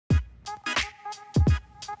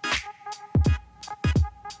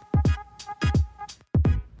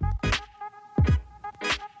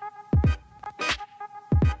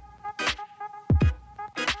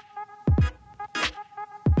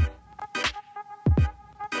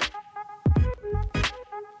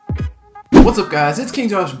What's up guys, it's King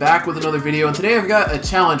Josh back with another video, and today I've got a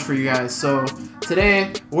challenge for you guys. So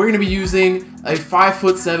today we're going to be using a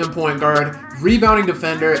 5'7" point guard, rebounding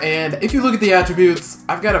defender, and if you look at the attributes,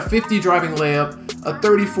 I've got a 50 driving layup, a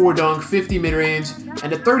 34 dunk, 50 mid-range,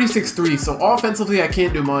 and a 36 3, so offensively I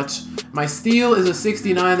can't do much. My steal is a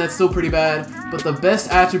 69, that's still pretty bad, but the best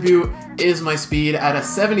attribute is my speed at a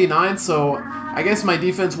 79, so I guess my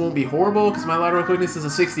defense won't be horrible because my lateral quickness is a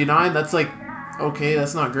 69. That's like, okay,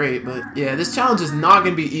 that's not great, but yeah, this challenge is not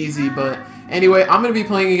going to be easy. But anyway, I'm going to be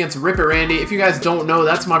playing against Rip It Randy. If you guys don't know,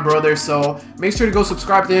 that's my brother, so make sure to go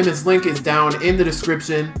subscribe to him. His link is down in the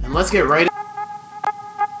description, and let's get right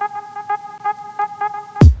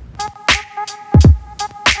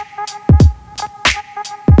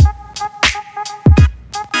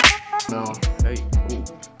No. Hey. Ooh.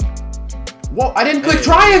 Whoa, I didn't click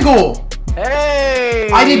triangle! Hey!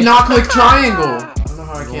 I did not click triangle! I don't know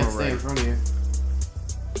how I can't stay in front of you.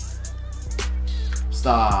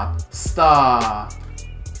 Stop. Stop.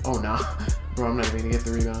 Oh no. Bro, I'm not even gonna get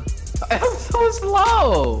the rebound. I'm so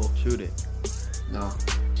slow! Shoot it. No.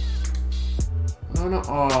 No, no.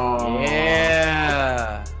 Oh.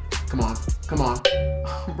 Yeah! Come on. Come on.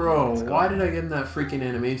 Bro, why did I get in that freaking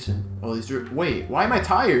animation? Oh, these drip. Wait, why am I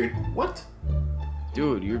tired? What?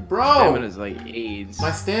 Dude, your stamina's like AIDS.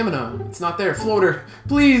 My stamina. It's not there. Floater.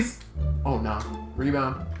 Please. Oh no.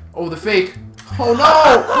 Rebound. Oh, the fake. Oh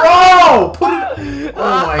no! Bro! Put it.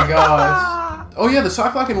 Oh my gosh. Oh yeah, the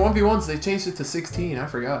shot clock in 1v1s, they changed it to 16. I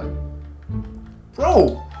forgot.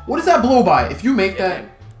 Bro! What is that blow by? If you make that.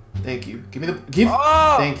 Thank you. Give me the. Give.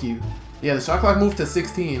 Oh! Thank you. Yeah, the shot clock moved to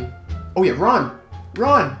 16. Oh yeah, run!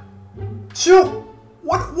 Run! Shoot!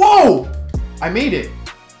 What? Whoa! I made it.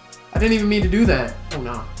 I didn't even mean to do that. Oh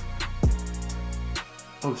no.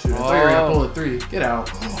 Oh shoot, I thought you were gonna pull a 3. Get out.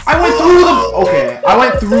 I went through the. Okay, I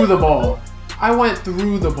went through the ball. I went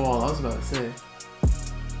through the ball. I was about to say.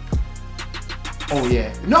 Oh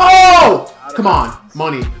yeah. No! Come on,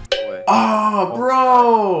 money. Oh,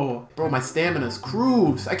 bro! Bro, my stamina's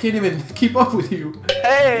cruise. I can't even keep up with you.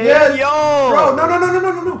 Hey, yes! yo! Bro, no, no, no, no,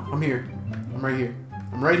 no, no, no. I'm here. I'm right here.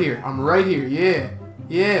 I'm right here. I'm right here. Yeah.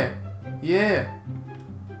 Yeah. Yeah.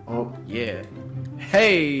 Oh. Yeah.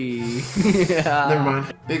 Hey! Never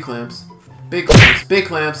mind. Big clamps. Big clamps. Big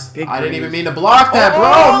clamps. Big I didn't even mean to block that,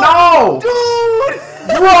 bro. No! Dude!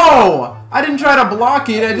 Bro! I didn't try to block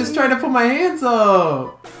it. I just tried to put my hands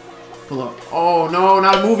up. Pull up. Oh no,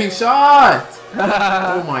 not a moving shot!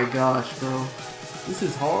 Oh my gosh, bro. This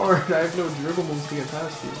is hard. I have no dribble moves to get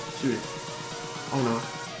past you. Shoot it. Oh no.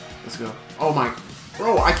 Let's go. Oh my.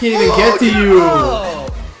 Bro, I can't even get to you!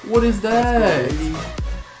 What is that?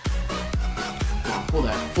 Come on, pull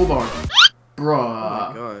that. Full bar. Bruh. Oh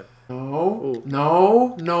my god. No. Ooh.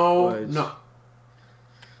 No. No. Fudge. No.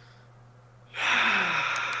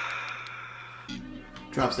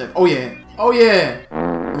 Drop step. Oh yeah. Oh yeah.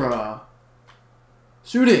 Bruh.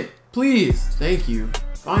 Shoot it. Please. Thank you.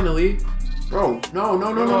 Finally. Bro. No,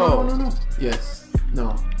 no, no, no, no, no, no. Yes.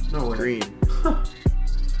 No. No way. Green.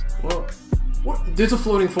 Well, what? There's a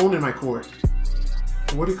floating phone in my court.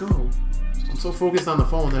 Where'd it go? I'm so focused on the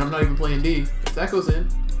phone that I'm not even playing D. If that goes in.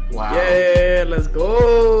 Wow. Yeah, let's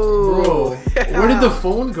go. Bro. Yeah. Where did the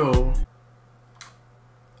phone go?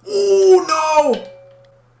 Oh no!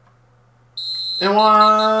 And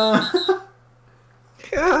one.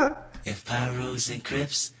 If Pyros and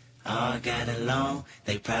Crips all got along,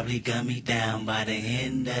 they probably gun me down by the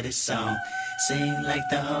end of the song. Seem like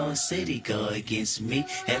the whole city go against me.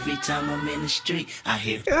 Every time I'm in the street, I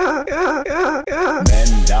hear Man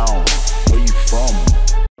down, where you from?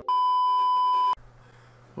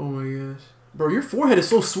 Oh my gosh. Bro, your forehead is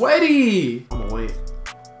so sweaty! I'm gonna wait.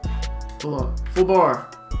 Pull up. Full bar.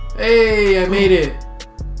 Hey, I made it.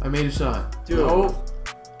 I made a shot. Dude. No.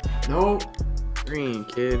 No. Green,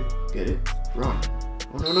 kid. Get it. Run.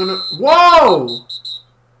 Oh, no, no, no. Whoa!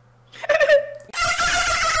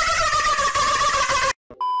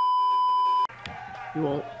 You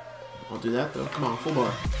won't. I'll do that though. Come on, full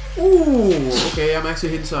bar. Ooh! Okay, I'm actually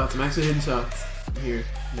hitting shots. I'm actually hitting shots. I'm here.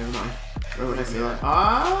 Never mind. Where would I say that?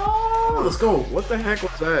 Ah! Let's go. What the heck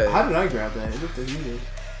was that? How did I grab that? It looked like you did.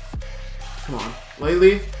 Come on.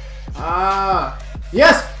 Lately. Ah!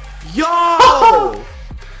 Yes! Yo!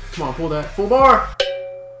 Come on, pull that. Full bar!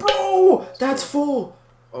 Bro! That's full!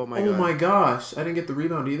 Oh my Oh god. my gosh. I didn't get the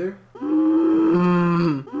rebound either.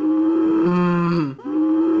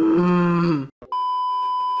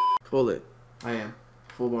 Pull it. I am.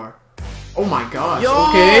 Full bar. Oh my gosh. Yo!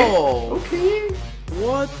 Okay. Okay.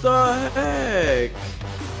 What the heck?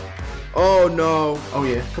 Oh no. Oh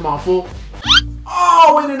yeah. Come on, full.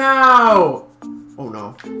 Oh, in and out! Oh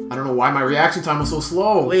no. I don't know why my reaction time was so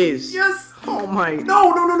slow. Please. Yes. Oh my.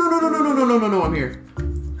 No, no, no, no, no, no, no, no, no, no, no, I'm here.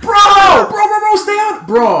 Bro, stay on.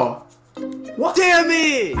 Bro. What? Damn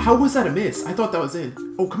it! How was that a miss? I thought that was in.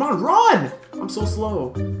 Oh, come on, run! I'm so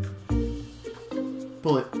slow.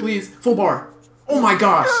 Pull it, please. Full bar. Oh my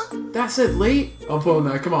gosh. That said late. I'm pulling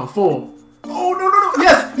that. Come on, full. Oh, no, no, no.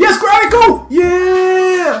 Yes, yes, grab it, go!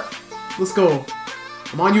 Yeah! Let's go.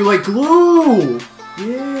 I'm on you like glue.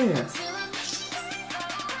 Yeah.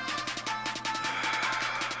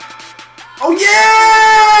 Oh,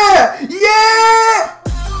 yeah! Yeah!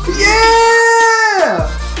 Yeah!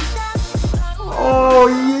 Oh,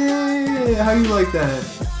 yeah! How do you like that?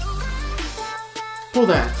 Pull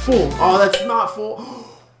that. Full. Oh, that's not full.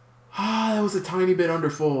 Ah, that was a tiny bit under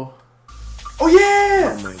full. Oh,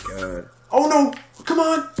 yeah! Oh my god. Oh, no. Come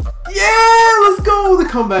on. Yeah! Let's go. The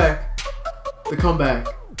comeback. The comeback.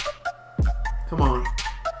 Come on.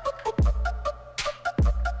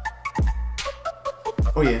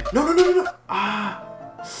 Oh, yeah. No, no, no, no, no. Ah.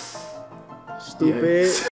 Stupid.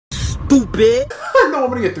 Yeah. Stupid. No, I'm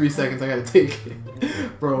gonna get 3 seconds. I gotta take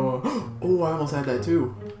it. Bro. Oh, I almost had that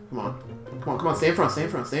too. Come on. Come on, come on. Stay in front, stay in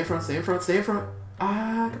front, stay in front, stay in front, stay in front.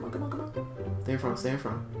 Ah, come on, come on, come on. Stay in front, stay in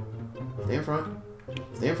front. Stay in front.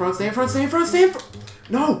 Stay in front, stay in front, stay in front, stay in front.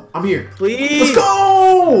 No, I'm here. Please. Let's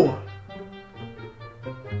go!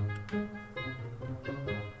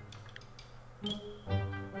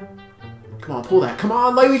 Come on, pull that. Come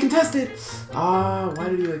on, lightly contested. Ah, why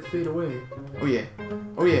did he like fade away? Oh yeah.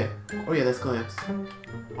 Oh yeah. Oh yeah, that's clamps.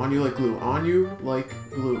 On you like glue. On you like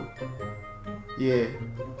glue. Yeah.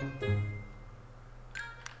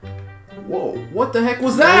 Whoa, what the heck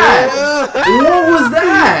was that? What was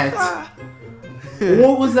that?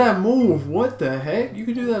 What was that move? What the heck? You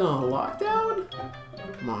can do that on a lockdown?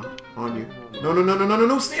 Come on you. No, no, no, no, no, no,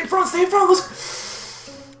 no. Stay in front, let's...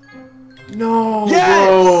 No, yes!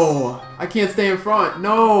 Bro. I can't stay in front.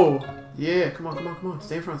 No. Yeah, come on, come on, come on.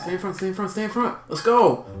 Stay in front, stay in front, stay in front, stay in front. Let's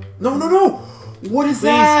go. No, no, no. What is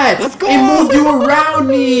that? Let's go. It moved you around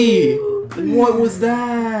me. What was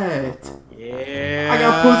that? Yeah. I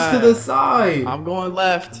got pushed to the side. I'm going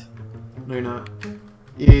left. No, you're not.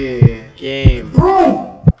 Yeah. Game.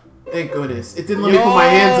 Bro! Thank goodness. It didn't let me put my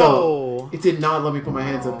hands up. Yo! It did not let me put my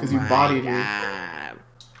hands up because you bodied me.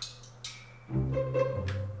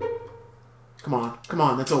 Come on. Come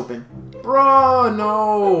on. That's open. Bro,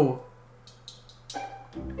 no.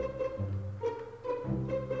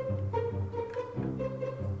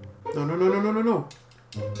 No, no, no, no, no, no, no.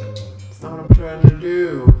 That's not what I'm trying to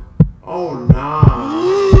do. Oh, nah.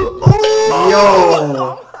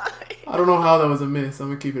 Yo. I don't know how that was a miss. I'm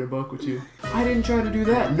gonna keep it a buck with you. I didn't try to do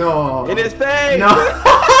that. No. In his face. No.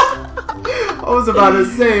 I was about to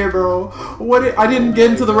say, bro. What? I didn't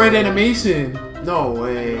get into the right animation. No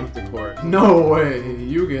way. No way.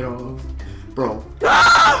 You get off, bro.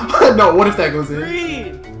 No. What if that goes in?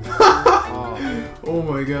 Green. Oh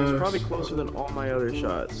my gosh. Probably closer than all my other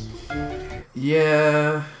shots.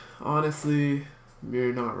 Yeah. Honestly,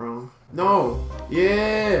 you're not wrong. No.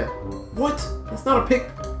 Yeah. What? That's not a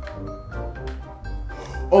pick.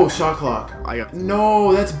 Oh, shot clock.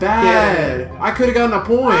 No, that's bad. Yeah. I could have gotten a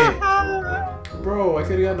point. Bro, I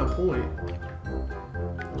could have gotten a point.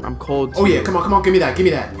 I'm cold too. Oh yeah, come on, come on, give me that, give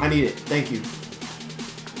me that. I need it. Thank you.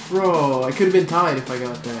 Bro, I could have been tied if I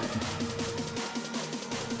got that.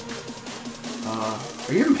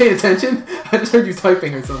 Are you even paying attention? I just heard you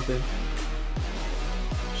typing or something.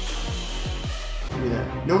 Give me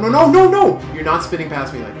that. No, no, no, no, no! You're not spinning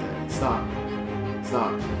past me like that. Stop.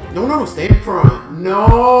 Stop. No, no, no, stay in front.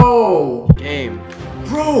 No! Game.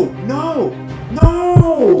 Bro, no!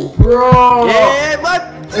 No! Bro! Yeah, what?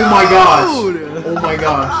 Oh my gosh. Oh my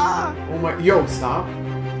gosh. Oh my... Yo, stop.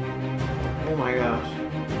 Oh my gosh.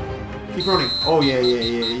 Keep running. Oh, yeah, yeah,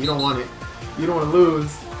 yeah. You don't want it. You don't want to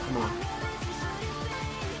lose. Come on.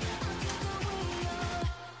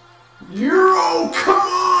 Euro! Come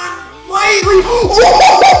on! Lightly! Oh!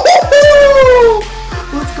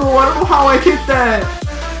 Let's go. I don't know how I hit that.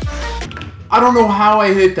 I don't know how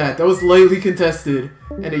I hit that. That was lightly contested.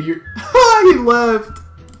 And he left.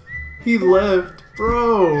 He left.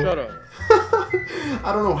 Bro. Shut up.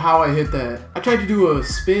 I don't know how I hit that. I tried to do a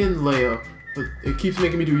spin layup, but it keeps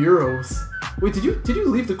making me do Euros. Wait, did you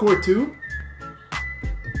leave the court too?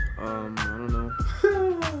 I don't know.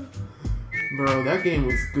 Bro, that game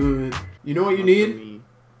was good. You know what you need?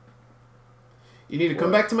 You need to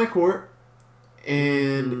come back to my court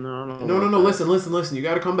and no, listen. You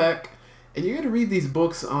gotta come back and you gotta read these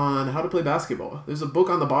books on how to play basketball. There's a book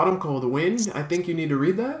on the bottom called Win. I think you need to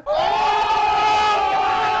read that.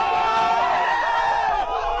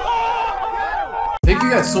 thank you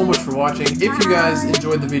guys so much for watching. If you guys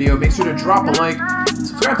enjoyed the video, make sure to drop a like,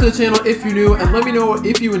 subscribe to the channel if you're new, and let me know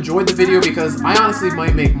if you enjoyed the video because I honestly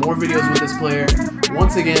might make more videos with this player.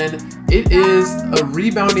 Once again, it is a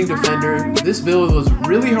rebounding defender. This build was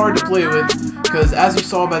really hard to play with because as you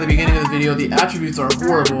saw by the beginning of the video, the attributes are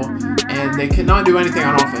horrible and they cannot do anything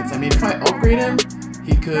on offense. I mean, if I upgrade him,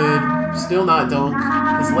 he could still not dunk.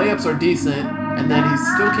 His layups are decent, and then he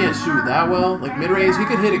still can't shoot that well. Like mid-range, he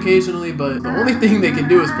could hit occasionally, but the only thing they can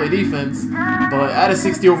do is play defense. But at a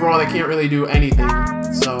 60 overall, they can't really do anything.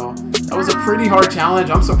 So that was a pretty hard challenge.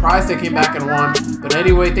 I'm surprised they came back and won. But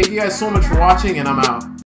anyway, thank you guys so much for watching, and I'm out.